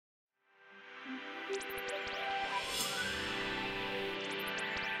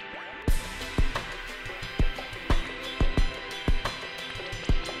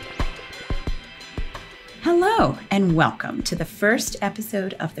and welcome to the first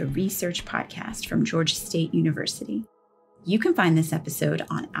episode of the Research Podcast from Georgia State University. You can find this episode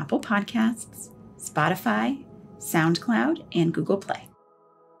on Apple Podcasts, Spotify, SoundCloud, and Google Play.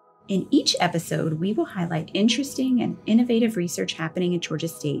 In each episode, we will highlight interesting and innovative research happening at Georgia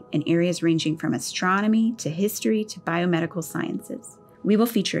State in areas ranging from astronomy to history to biomedical sciences. We will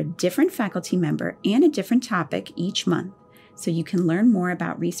feature a different faculty member and a different topic each month, so you can learn more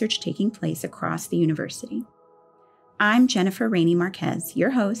about research taking place across the university. I'm Jennifer Rainey Marquez, your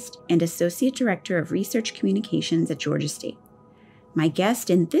host and Associate Director of Research Communications at Georgia State. My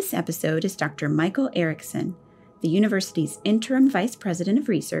guest in this episode is Dr. Michael Eriksen, the university's Interim Vice President of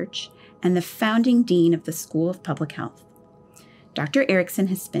Research and the founding Dean of the School of Public Health. Dr. Eriksen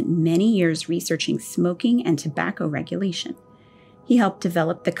has spent many years researching smoking and tobacco regulation. He helped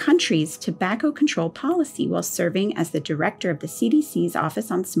develop the country's tobacco control policy while serving as the director of the CDC's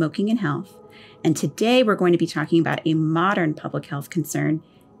Office on Smoking and Health. And today we're going to be talking about a modern public health concern,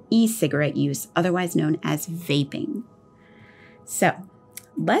 e-cigarette use, otherwise known as vaping. So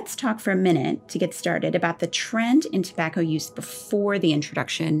let's talk for a minute to get started about the trend in tobacco use before the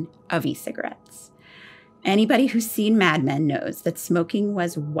introduction of e-cigarettes. Anybody who's seen Mad Men knows that smoking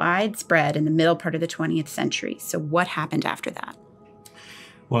was widespread in the middle part of the 20th century. So what happened after that?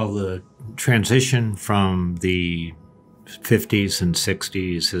 Well, the transition from the 50s and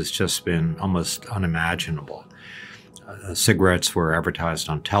 60s has just been almost unimaginable. Cigarettes were advertised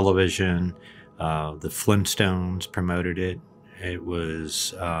on television. The Flintstones promoted it. It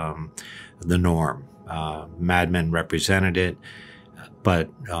was the norm. Mad Men represented it. But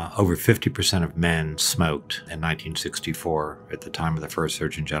over 50% of men smoked in 1964 at the time of the first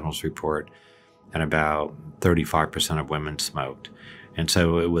Surgeon General's report, and about 35% of women smoked. And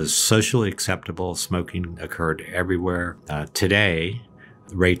so it was socially acceptable. Smoking occurred everywhere. Today,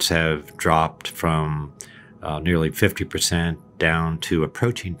 rates have dropped from nearly 50% down to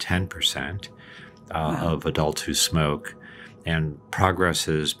approaching 10% of adults who smoke. And progress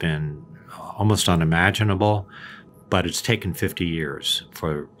has been almost unimaginable, but it's taken 50 years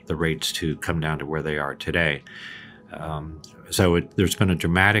for the rates to come down to where they are today. There's been a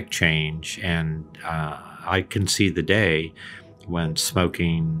dramatic change, and I can see the day when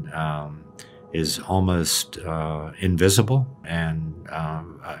smoking is almost invisible and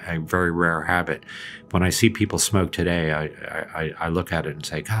a very rare habit. When I see people smoke today, I look at it and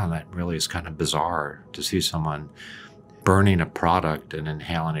say, God, that really is kind of bizarre to see someone burning a product and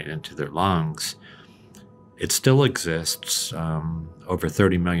inhaling it into their lungs. It still exists. Over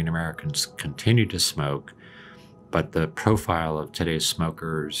 30 million Americans continue to smoke, but the profile of today's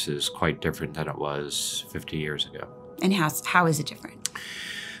smokers is quite different than it was 50 years ago. And how is it different?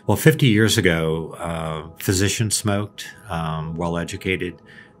 Well, 50 years ago, physicians smoked, well-educated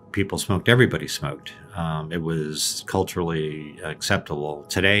people smoked, everybody smoked. It was culturally acceptable.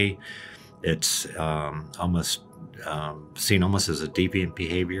 Today, it's almost seen almost as a deviant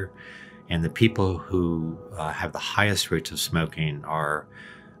behavior. And the people who have the highest rates of smoking are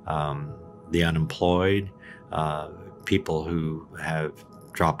the unemployed, people who have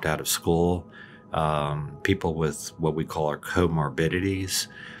dropped out of school, people with what we call our comorbidities,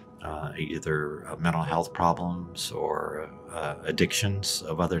 either mental health problems or addictions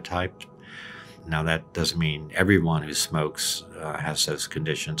of other types. Now, that doesn't mean everyone who smokes has those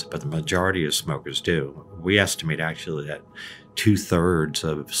conditions, but the majority of smokers do. We estimate actually that 2/3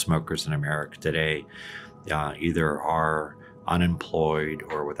 of smokers in America today either are unemployed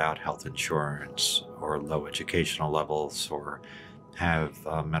or without health insurance or low educational levels or have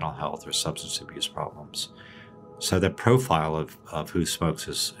mental health or substance abuse problems. So the profile of who smokes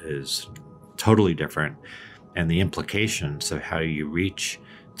is totally different, and the implications of how you reach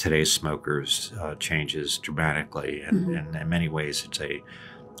today's smokers changes dramatically. And, and in many ways, it's a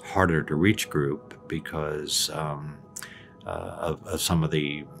harder to reach group because of some of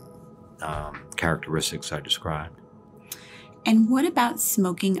the characteristics I described. And what about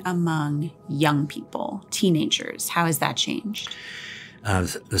smoking among young people, teenagers? How has that changed?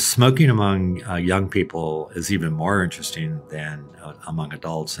 The smoking among young people is even more interesting than among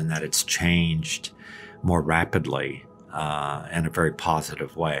adults in that it's changed more rapidly in a very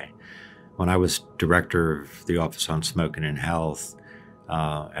positive way. When I was director of the Office on Smoking and Health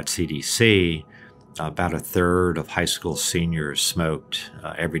at CDC, about 1/3 of high school seniors smoked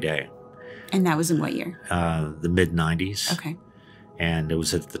every day. And that was in what year? The mid-90s. Okay. And it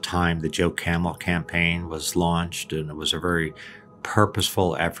was at the time the Joe Camel campaign was launched, and it was a very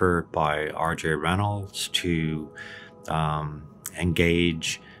purposeful effort by R.J. Reynolds to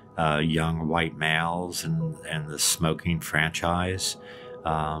engage young white males and the smoking franchise.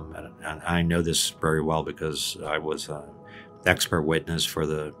 And I know this very well because I was an expert witness for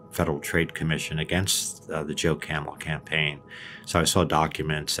the Federal Trade Commission against the Joe Camel campaign. So I saw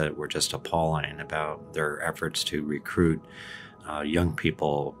documents that were just appalling about their efforts to recruit young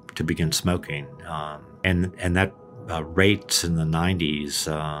people to begin smoking. And that rates in the 90s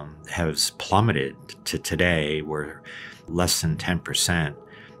has plummeted to today, where less than 10%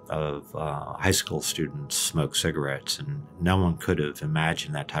 of high school students smoke cigarettes, and no one could have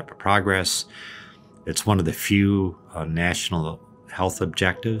imagined that type of progress. It's one of the few national health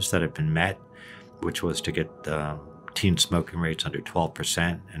objectives that have been met, which was to get teen smoking rates under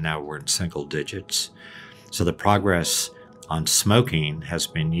 12%, and now we're in single digits. So the progress on smoking has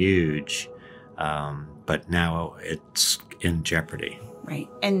been huge, but now it's in jeopardy. Right.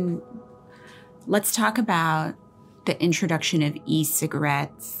 And let's talk about the introduction of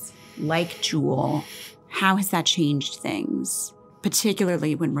e-cigarettes like Juul. How has that changed things,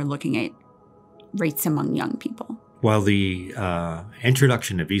 particularly when we're looking at rates among young people? Well, the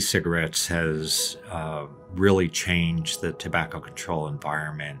introduction of e-cigarettes has really changed the tobacco control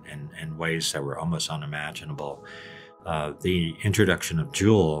environment in ways that were almost unimaginable. The introduction of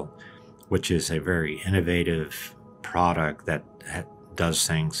Juul, which is a very innovative product that does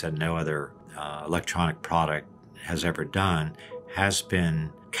things that no other electronic product has ever done, has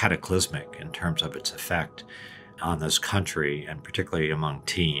been cataclysmic in terms of its effect on this country, and particularly among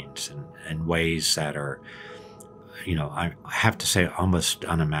teens, in ways that are, I have to say, almost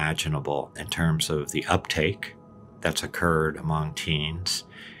unimaginable in terms of the uptake that's occurred among teens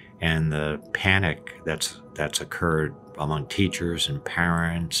and the panic that's occurred among teachers and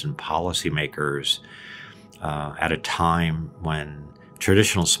parents and policymakers at a time when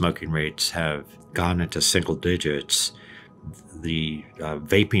traditional smoking rates have gone into single digits. The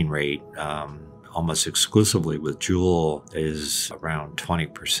vaping rate, almost exclusively with Juul, is around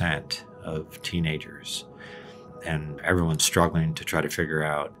 20% of teenagers. And everyone's struggling to try to figure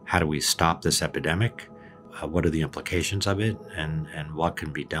out, how do we stop this epidemic? What are the implications of it? And what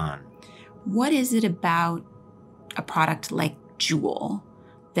can be done? What is it about a product like Juul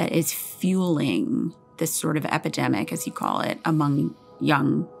that is fueling this sort of epidemic, as you call it, among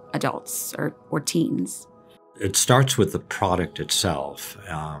young adults or teens? It starts with the product itself.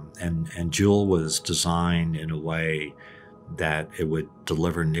 And Juul was designed in a way that it would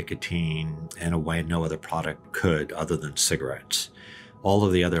deliver nicotine in a way no other product could, other than cigarettes. All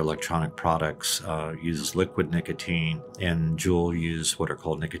of the other electronic products use liquid nicotine, and Juul used what are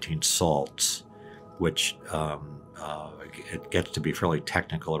called nicotine salts, which it gets to be fairly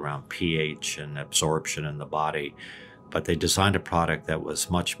technical around pH and absorption in the body. But they designed a product that was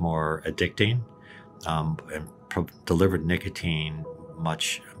much more addicting and delivered nicotine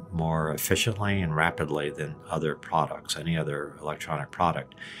much more efficiently and rapidly than other products. Any other electronic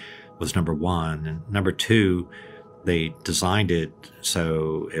product was number one. And number two, they designed it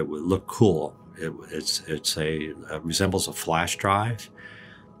so it would look cool. It resembles a flash drive.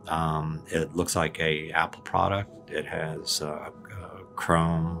 It looks like a Apple product. It has a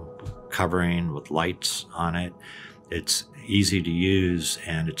chrome covering with lights on it. It's easy to use,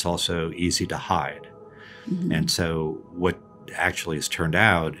 and it's also easy to hide. Mm-hmm. And so what actually has turned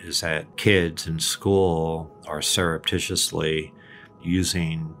out is that kids in school are surreptitiously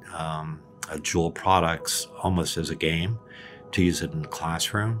using Juul products almost as a game, to use it in the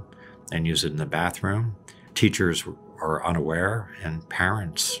classroom and use it in the bathroom. Teachers are unaware, and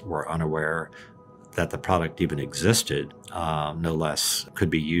parents were unaware that the product even existed, no less could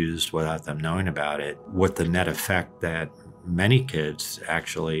be used without them knowing about it, with the net effect that many kids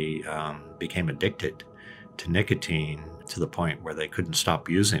actually became addicted to nicotine to the point where they couldn't stop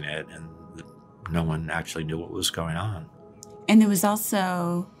using it, and no one actually knew what was going on. And there was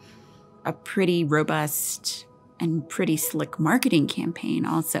also a pretty robust and pretty slick marketing campaign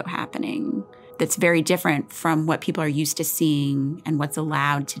also happening that's very different from what people are used to seeing and what's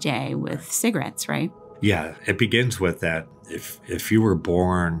allowed today with cigarettes, right? Yeah, it begins with that. If you were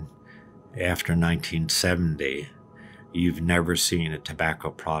born after 1970, you've never seen a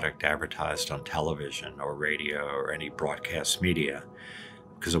tobacco product advertised on television or radio or any broadcast media,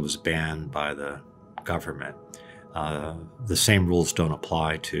 because it was banned by the government. The same rules don't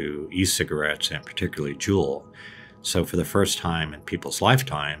apply to e-cigarettes, and particularly Juul. So for the first time in people's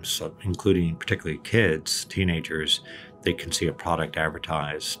lifetimes, including particularly kids, teenagers, they can see a product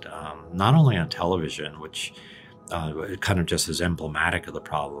advertised, not only on television, which kind of just is emblematic of the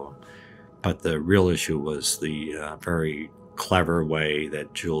problem, but the real issue was the very clever way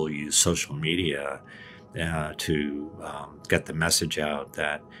that Juul used social media to get the message out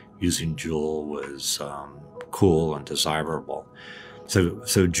that using Juul was cool and desirable.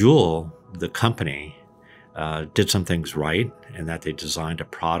 So Juul, the company, did some things right in that they designed a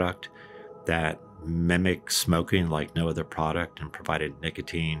product that mimicked smoking like no other product and provided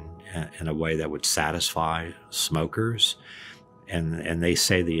nicotine in a way that would satisfy smokers. And they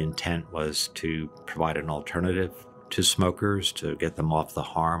say the intent was to provide an alternative to smokers, to get them off the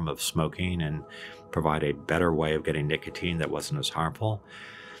harm of smoking and provide a better way of getting nicotine that wasn't as harmful.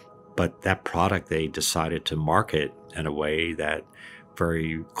 But that product they decided to market in a way that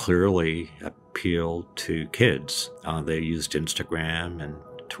very clearly appealed to kids. They used Instagram and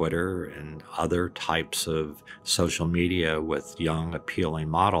Twitter and other types of social media with young, appealing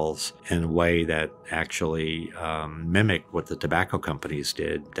models in a way that actually mimicked what the tobacco companies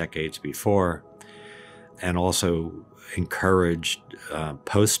did decades before, and also encouraged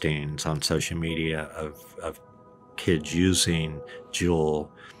postings on social media of kids using Juul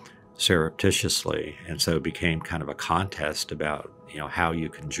surreptitiously. And so it became kind of a contest about, how you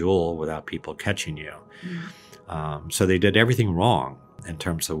can Juul without people catching you. So they did everything wrong in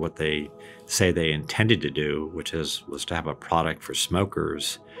terms of what they say they intended to do, which was to have a product for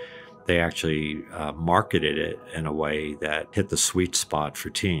smokers. They actually marketed it in a way that hit the sweet spot for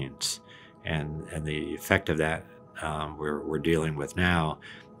teens. And the effect of that we're dealing with now,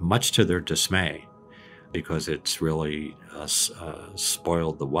 much to their dismay, because it's really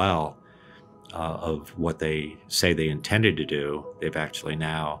spoiled the well of what they say they intended to do. They've actually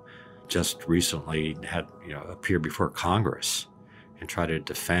now just recently had appear before Congress and try to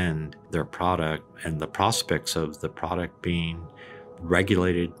defend their product and the prospects of the product being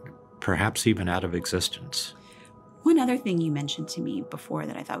regulated, perhaps even out of existence. One other thing you mentioned to me before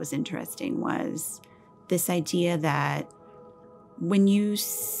that I thought was interesting was this idea that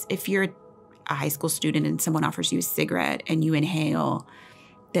if you're a high school student and someone offers you a cigarette and you inhale,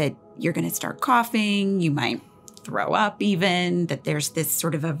 that you're going to start coughing, you might throw up even, that there's this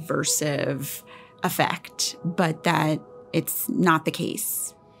sort of aversive effect, but that it's not the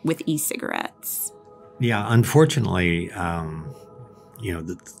case with e-cigarettes. Yeah, unfortunately,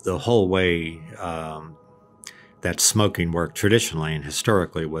 the whole way that smoking worked traditionally and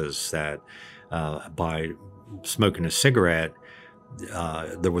historically was that by smoking a cigarette,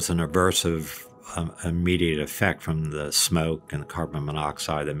 there was an aversive immediate effect from the smoke and the carbon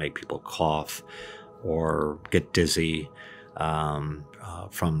monoxide that make people cough or get dizzy from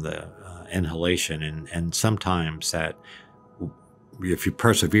the inhalation. And sometimes that, if you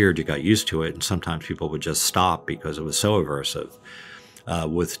persevered, you got used to it, and sometimes people would just stop because it was so aversive.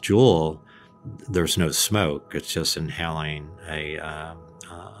 With Juul, there's no smoke. It's just inhaling a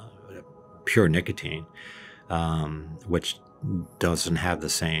pure nicotine, which doesn't have the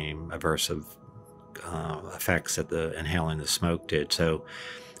same aversive effects that the inhaling the smoke did. So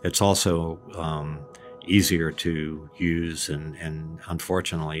it's also easier to use and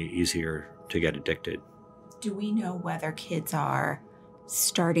unfortunately easier to get addicted. Do we know whether kids are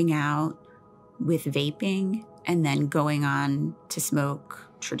starting out with vaping and then going on to smoke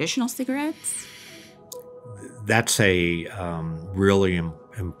traditional cigarettes? That's a really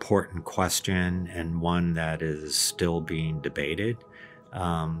important question, and one that is still being debated.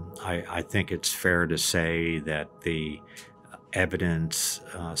 I think it's fair to say that the evidence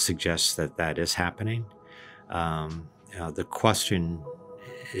suggests that is happening. The question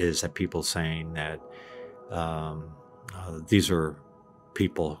is that people saying that these are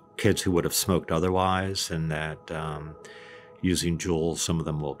kids who would have smoked otherwise, and that using Juul, some of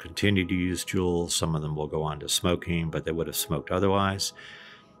them will continue to use Juul, some of them will go on to smoking, but they would have smoked otherwise.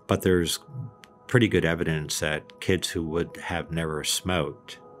 But there's pretty good evidence that kids who would have never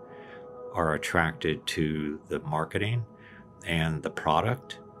smoked are attracted to the marketing and the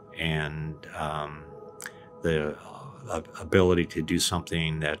product and the ability to do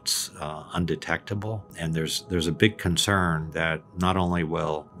something that's undetectable. And there's a big concern that not only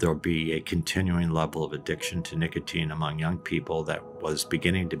will there be a continuing level of addiction to nicotine among young people that was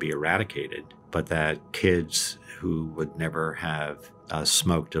beginning to be eradicated, but that kids who would never have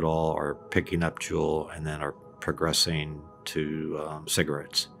smoked at all are picking up Juul and then are progressing to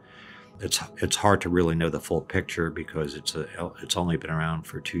cigarettes. It's hard to really know the full picture because it's only been around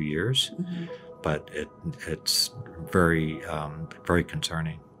for 2 years. Mm-hmm. But it's very, very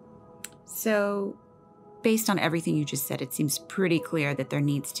concerning. So based on everything you just said, it seems pretty clear that there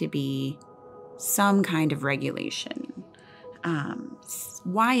needs to be some kind of regulation.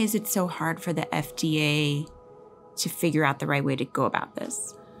 Why is it so hard for the FDA to figure out the right way to go about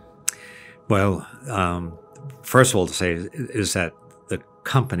this? Well, first of all, to say is that the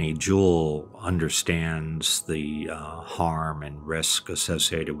company, Juul, understands the harm and risk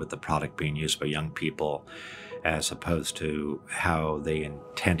associated with the product being used by young people. as opposed to how they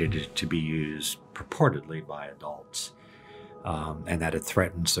intended it to be used purportedly by adults, and that it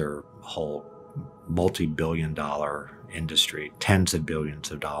threatens their whole multi-billion-dollar industry, tens of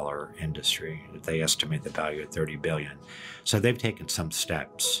billions of dollar industry. They estimate the value at $30 billion. So they've taken some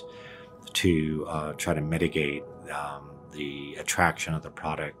steps to try to mitigate the attraction of the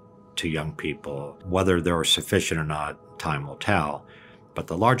product to young people. Whether they're sufficient or not, time will tell. But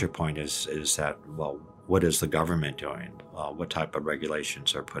the larger point is that, well, what is the government doing? What type of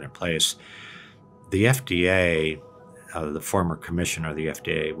regulations are put in place? The FDA, the former commissioner of the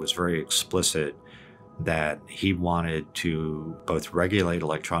FDA, was very explicit that he wanted to both regulate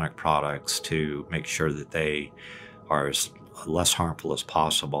electronic products to make sure that they are as less harmful as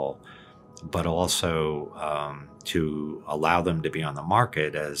possible, but also to allow them to be on the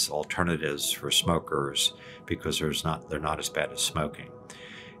market as alternatives for smokers, because they're not as bad as smoking.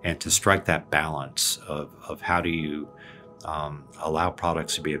 And to strike that balance of how do you allow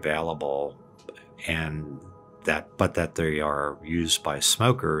products to be available but that they are used by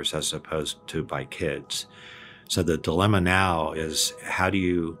smokers as opposed to by kids. So the dilemma now is, how do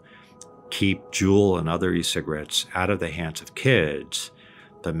you keep Juul and other e-cigarettes out of the hands of kids,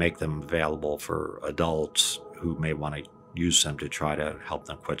 but make them available for adults who may want to use them to try to help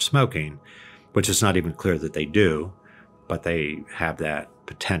them quit smoking, which is not even clear that they do, but they have that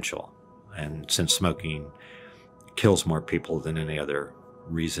potential. And since smoking kills more people than any other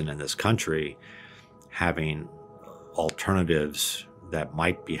reason in this country, having alternatives that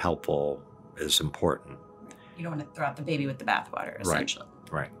might be helpful is important. You don't want to throw out the baby with the bathwater, essentially.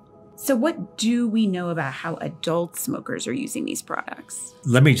 Right. So what do we know about how adult smokers are using these products?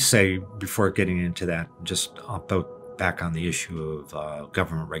 Let me say, before getting into that, just back on the issue of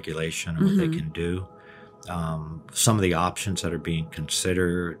government regulation and what they can do. Some of the options that are being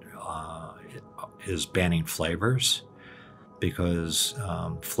considered is banning flavors, because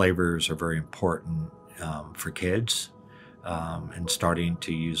flavors are very important for kids, and starting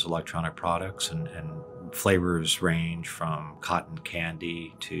to use electronic products, and flavors range from cotton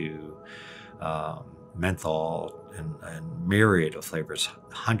candy to menthol and myriad of flavors,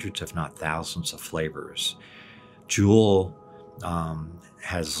 hundreds if not thousands of flavors. Juul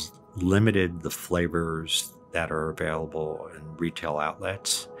has limited the flavors that are available in retail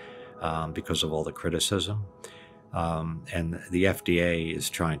outlets because of all the criticism. And the FDA is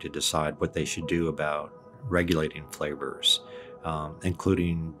trying to decide what they should do about regulating flavors,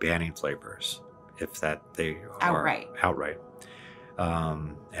 including banning flavors, if that they are outright.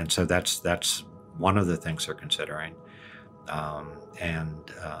 And so that's one of the things they're considering.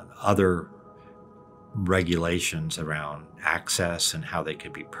 And other regulations around access and how they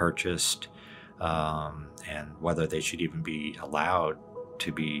could be purchased, and whether they should even be allowed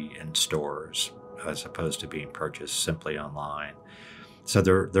to be in stores as opposed to being purchased simply online. So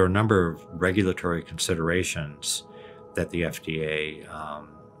there are a number of regulatory considerations that the FDA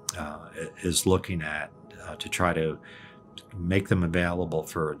is looking at to try to make them available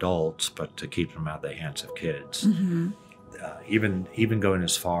for adults, but to keep them out of the hands of kids. Even going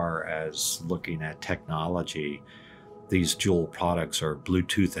as far as looking at technology, these Juul products are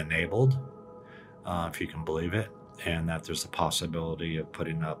Bluetooth enabled, if you can believe it, and that there's a possibility of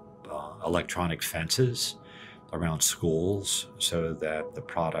putting up electronic fences around schools so that the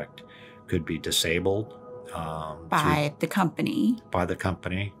product could be disabled by the company.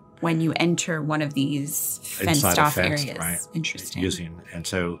 When you enter one of these fenced-off areas. Right. Interesting. And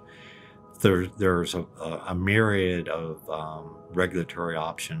so there's a myriad of regulatory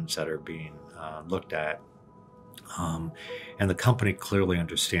options that are being looked at. And the company clearly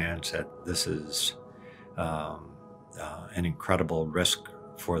understands that this is an incredible risk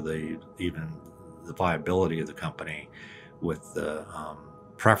for even the viability of the company, with the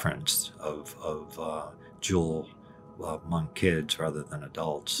preference of Juul among kids rather than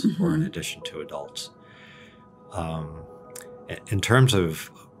adults, or in addition to adults. In terms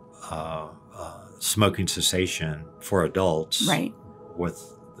of smoking cessation for adults, right,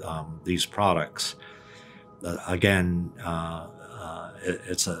 with these products, again,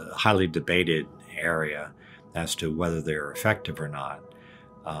 it's a highly debated area as to whether they're effective or not.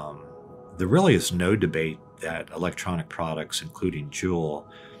 There really is no debate that electronic products, including Juul,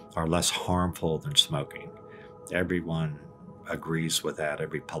 are less harmful than smoking. Everyone agrees with that,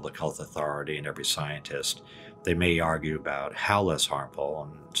 every public health authority and every scientist. They may argue about how less harmful,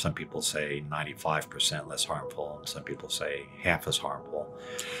 and some people say 95% less harmful, and some people say half as harmful.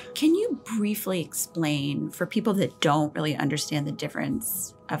 Can you briefly explain, for people that don't really understand the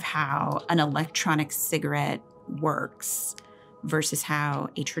difference of how an electronic cigarette works versus how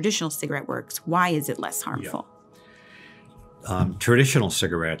a traditional cigarette works? Why is it less harmful? Traditional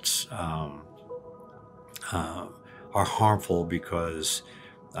cigarettes are harmful because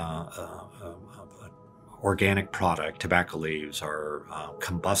organic product, tobacco leaves, are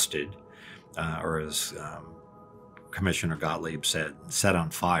combusted, or as Commissioner Gottlieb said, set on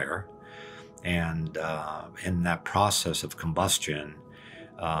fire. And in that process of combustion,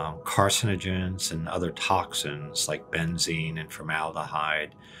 carcinogens and other toxins like benzene and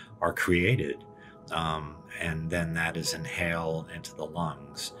formaldehyde are created. And then that is inhaled into the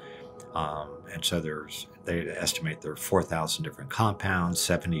lungs. And so they estimate there are 4,000 different compounds,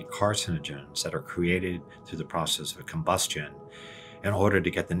 70 carcinogens that are created through the process of combustion in order to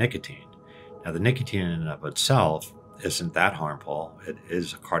get the nicotine. Now, the nicotine in and of itself isn't that harmful. It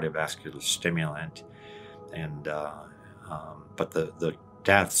is a cardiovascular stimulant, and but the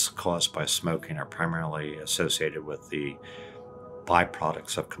deaths caused by smoking are primarily associated with the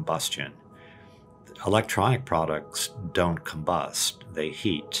byproducts of combustion. Electronic products don't combust, they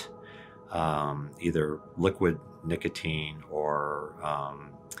heat. Either liquid nicotine or,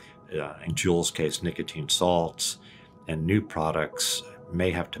 in Juul's case, nicotine salts, and new products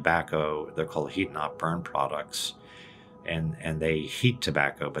may have tobacco. They're called heat not burn products, and they heat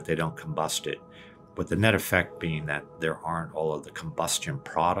tobacco, but they don't combust it. With the net effect being that there aren't all of the combustion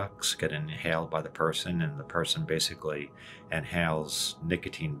products get inhaled by the person, and the person basically inhales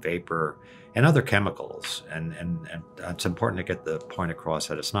nicotine vapor and other chemicals. And it's important to get the point across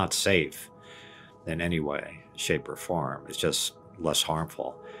that it's not safe in any way, shape, or form. It's just less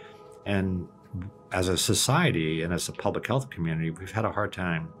harmful. And as a society and as a public health community, we've had a hard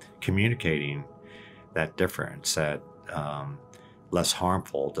time communicating that difference, that less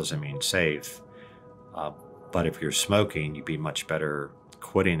harmful doesn't mean safe. But if you're smoking, you'd be much better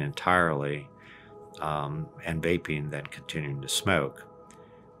quitting entirely and vaping than continuing to smoke.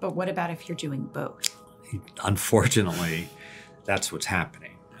 But what about if you're doing both? Unfortunately, that's what's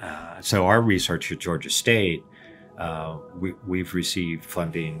happening. So our research at Georgia State, we've received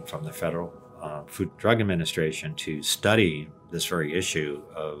funding from the Federal Food and Drug Administration to study this very issue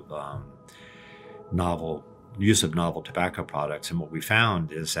of use of novel tobacco products. And what we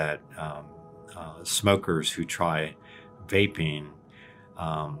found is that smokers who try vaping,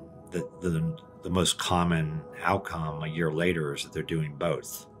 the most common outcome a year later is that they're doing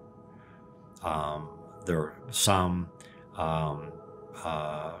both. There are some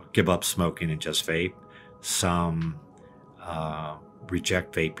give up smoking and just vape. Some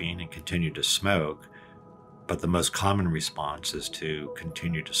reject vaping and continue to smoke. But the most common response is to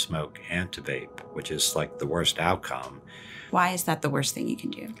continue to smoke and to vape, which is like the worst outcome. Why is that the worst thing you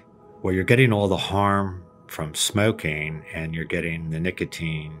can do? Well, you're getting all the harm from smoking and you're getting the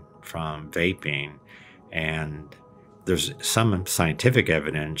nicotine from vaping. And there's some scientific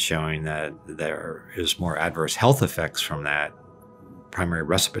evidence showing that there is more adverse health effects from that, primary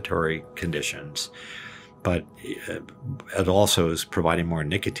respiratory conditions. But it also is providing more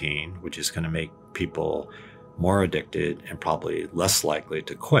nicotine, which is going to make people more addicted and probably less likely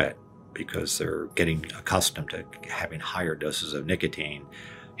to quit because they're getting accustomed to having higher doses of nicotine,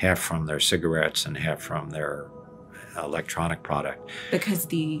 half from their cigarettes and half from their electronic product. Because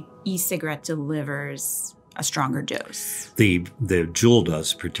the e-cigarette delivers a stronger dose. The Juul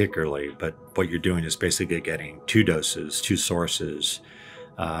does particularly, but what you're doing is basically getting two doses, two sources.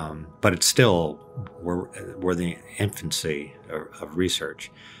 But it's still, we're the infancy of research.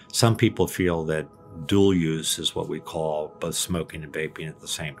 Some people feel that dual use is what we call both smoking and vaping at the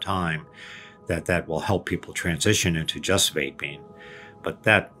same time, that will help people transition into just vaping. But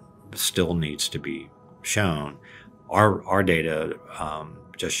that still needs to be shown. Our data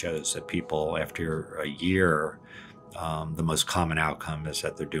just shows that people after a year, the most common outcome is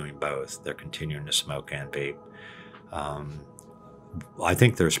that they're doing both. They're continuing to smoke and vape. I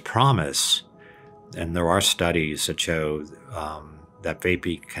think there's promise, and there are studies that show that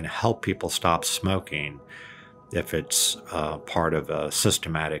vaping can help people stop smoking if it's part of a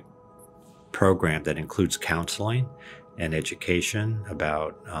systematic program that includes counseling and education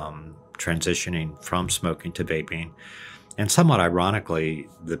about transitioning from smoking to vaping. And somewhat ironically,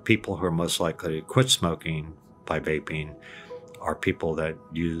 the people who are most likely to quit smoking by vaping are people that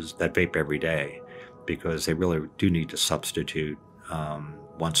vape every day, because they really do need to substitute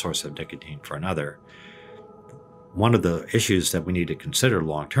one source of nicotine for another. One of the issues that we need to consider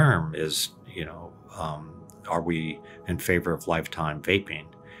long term is, are we in favor of lifetime vaping,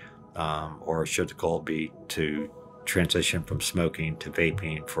 or should the goal be to transition from smoking to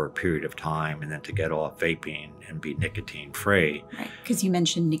vaping for a period of time and then to get off vaping and be nicotine free? Right, because you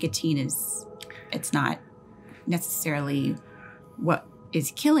mentioned nicotine it's not necessarily what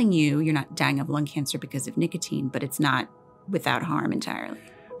is killing you. You're not dying of lung cancer because of nicotine, but it's not without harm entirely.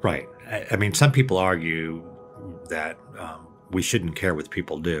 Right. I mean, some people argue that we shouldn't care what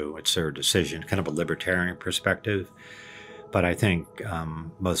people do. It's their decision, kind of a libertarian perspective. But I think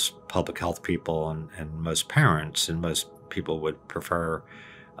most public health people and most parents and most people would prefer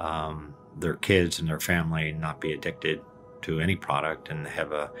their kids and their family not be addicted to any product and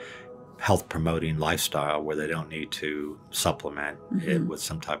have a health-promoting lifestyle where they don't need to supplement it with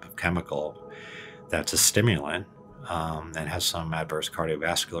some type of chemical that's a stimulant and has some adverse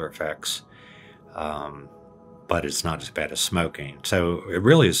cardiovascular effects, but it's not as bad as smoking. So it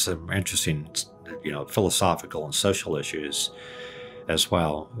really is some interesting, philosophical and social issues as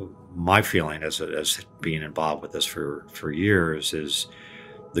well. My feeling as being involved with this for years is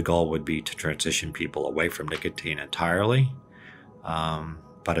the goal would be to transition people away from nicotine entirely.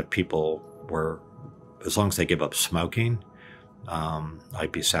 But if people were, as long as they give up smoking,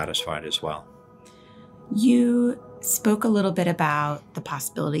 I'd be satisfied as well. You spoke a little bit about the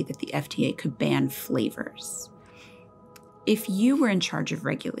possibility that the FDA could ban flavors. If you were in charge of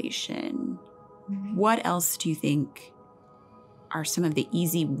regulation, what else do you think are some of the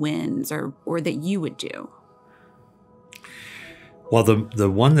easy wins or that you would do? Well, the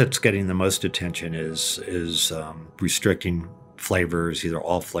one that's getting the most attention is restricting flavors, either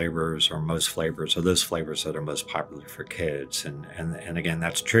all flavors or most flavors, or those flavors that are most popular for kids. And again,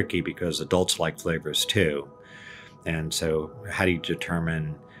 that's tricky because adults like flavors too. And so how do you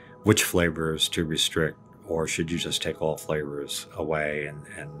determine which flavors to restrict, or should you just take all flavors away, and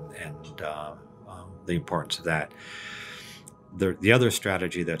the importance of that? The other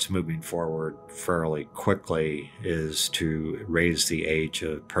strategy that's moving forward fairly quickly is to raise the age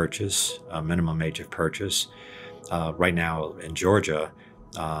of purchase, minimum age of purchase. Right now in Georgia,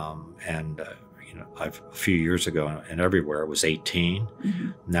 a few years ago and everywhere it was 18.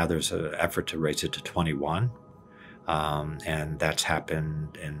 Now there's an effort to raise it to 21. And that's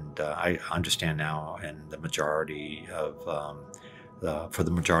happened, and I understand now, and the majority of for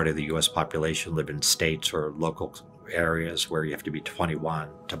the majority of the U.S. population live in states or local areas where you have to be 21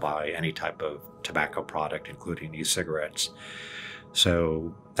 to buy any type of tobacco product, including e-cigarettes.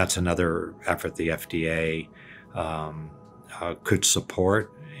 So that's another effort the FDA could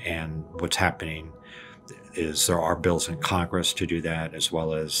support. And what's happening is there are bills in Congress to do that, as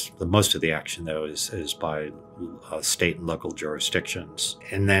well as most of the action, though, is by state and local jurisdictions.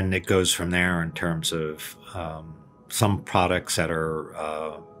 And then it goes from there in terms of some products that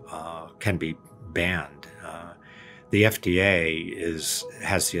are can be banned. The FDA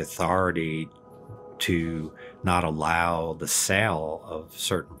has the authority to not allow the sale of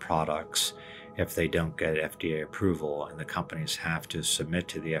certain products if they don't get FDA approval, and the companies have to submit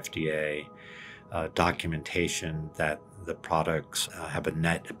to the FDA documentation that the products have a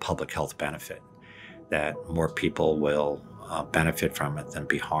net public health benefit, that more people will benefit from it than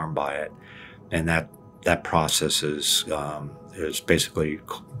be harmed by it. And that process is basically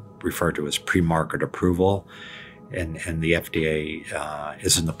referred to as pre-market approval. And the FDA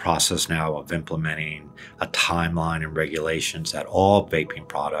is in the process now of implementing a timeline and regulations that all vaping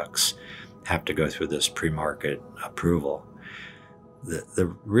products have to go through this pre-market approval.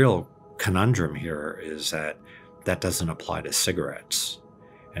 The real conundrum here is that doesn't apply to cigarettes.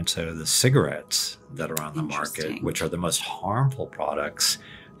 And so the cigarettes that are on the market, which are the most harmful products,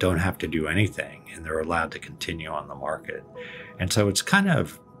 don't have to do anything, and they're allowed to continue on the market. And so it's kind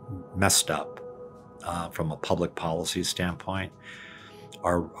of messed up from a public policy standpoint.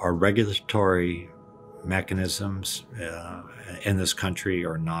 Our regulatory mechanisms in this country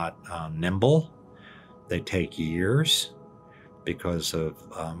are not nimble. They take years because of,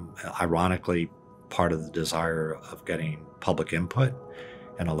 ironically, part of the desire of getting public input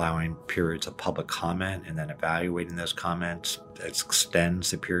and allowing periods of public comment and then evaluating those comments. It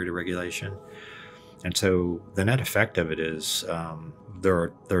extends the period of regulation. And so the net effect of it is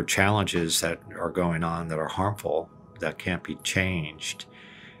there are challenges that are going on that are harmful, that can't be changed.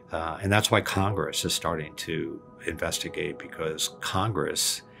 And that's why Congress is starting to investigate, because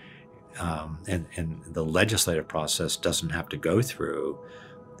Congress and the legislative process doesn't have to go through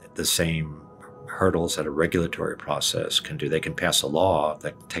the same hurdles that a regulatory process can do. They can pass a law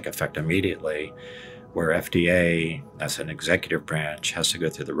that take effect immediately, where FDA, as an executive branch, has to go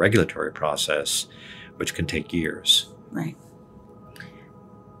through the regulatory process, which can take years. Right.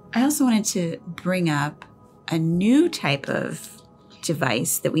 I also wanted to bring up a new type of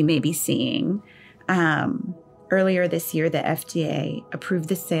device that we may be seeing. Earlier this year, the FDA approved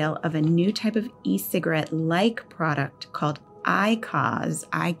the sale of a new type of e-cigarette-like product called IQOS,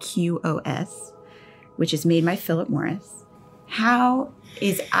 IQOS, which is made by Philip Morris. How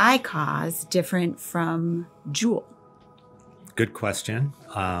is IQOS different from Juul? Good question.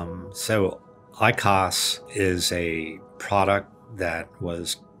 So IQOS is a product that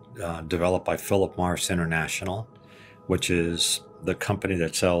was developed by Philip Morris International, which is the company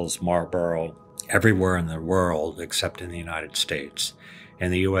that sells Marlboro everywhere in the world except in the United States.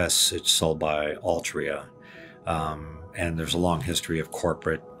 In the U.S., it's sold by Altria, and there's a long history of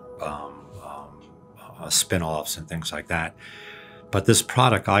corporate spin-offs and things like that. But this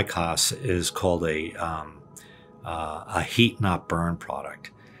product, IQOS, is called a heat not burn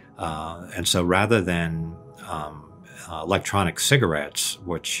product. And so rather than electronic cigarettes,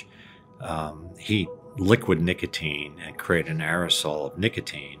 which heat liquid nicotine and create an aerosol of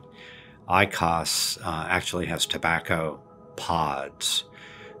nicotine, IQOS actually has tobacco pods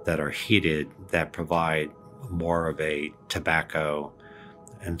that are heated that provide more of a tobacco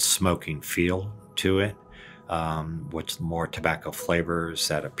and smoking feel to it, with more tobacco flavors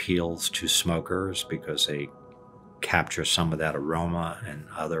that appeals to smokers because they capture some of that aroma and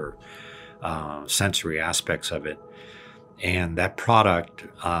other sensory aspects of it. And that product,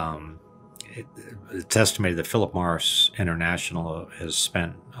 it's estimated that Philip Morris International has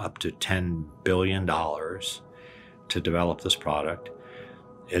spent up to $10 billion to develop this product.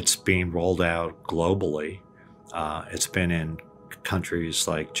 It's being rolled out globally. It's been in countries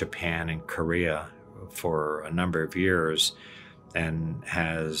like Japan and Korea for a number of years and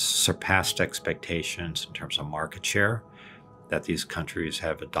has surpassed expectations in terms of market share, that these countries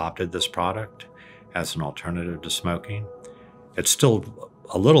have adopted this product as an alternative to smoking. It's still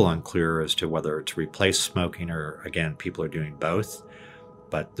a little unclear as to whether it's replaced smoking or, again, people are doing both,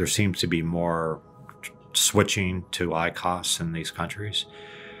 but there seems to be more switching to IQOS in these countries.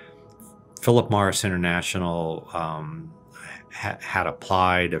 Philip Morris International had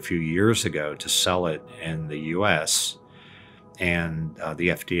applied a few years ago to sell it in the U.S., and the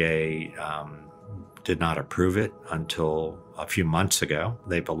FDA did not approve it until a few months ago.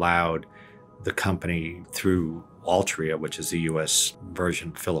 They've allowed the company through Altria, which is the U.S. version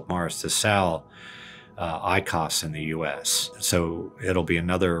of Philip Morris, to sell IQOS in the U.S. So it'll be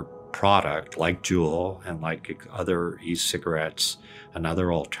another product like Juul and like other e-cigarettes,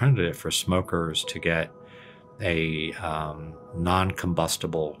 another alternative for smokers to get a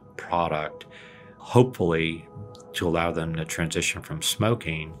non-combustible product, hopefully to allow them to transition from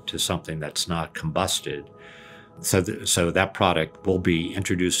smoking to something that's not combusted. So that product will be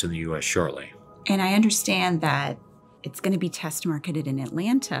introduced in the U.S. shortly. And I understand that it's going to be test marketed in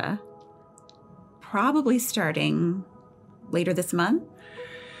Atlanta, probably starting later this month.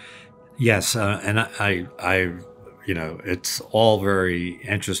 Yes, and I it's all very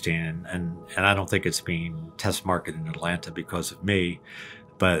interesting, and I don't think it's being test marketed in Atlanta because of me,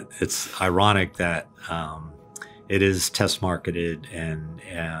 but it's ironic that it is test marketed in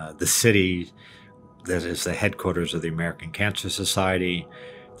the city that is the headquarters of the American Cancer Society,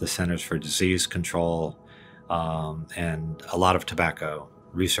 the Centers for Disease Control, and a lot of tobacco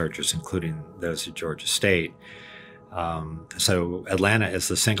researchers, including those at Georgia State. So Atlanta is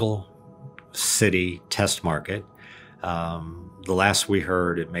the single city test market. The last we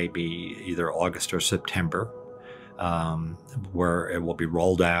heard, it may be either August or September, where it will be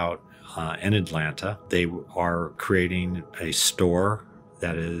rolled out in Atlanta. They are creating a store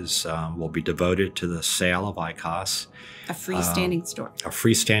that is will be devoted to the sale of IQOS. A freestanding store. A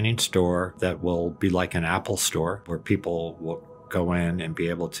freestanding store that will be like an Apple store, where people will go in and be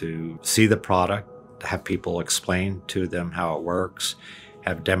able to see the product, have people explain to them how it works,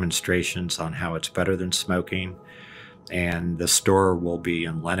 have demonstrations on how it's better than smoking. And the store will be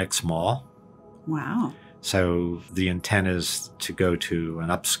in Lenox Mall. Wow. So the intent is to go to an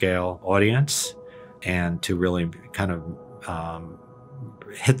upscale audience and to really kind of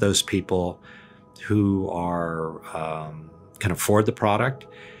hit those people who are can afford the product,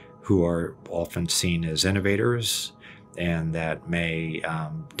 who are often seen as innovators, and that may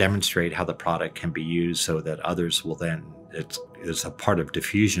demonstrate how the product can be used so that others will then, it's a part of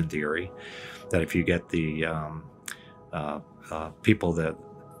diffusion theory, that if you get the people that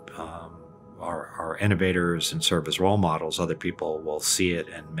are innovators and serve as role models, other people will see it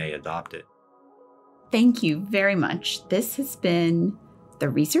and may adopt it. Thank you very much. This has been the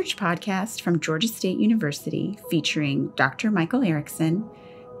Research Podcast from Georgia State University, featuring Dr. Michael Eriksen,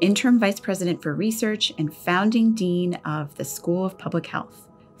 Interim Vice President for Research and founding Dean of the School of Public Health.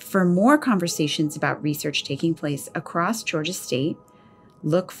 For more conversations about research taking place across Georgia State,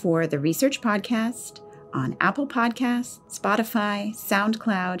 look for the Research Podcast on Apple Podcasts, Spotify,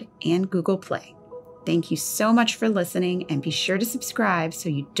 SoundCloud, and Google Play. Thank you so much for listening, and be sure to subscribe so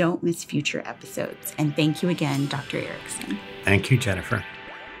you don't miss future episodes. And thank you again, Dr. Eriksen. Thank you, Jennifer.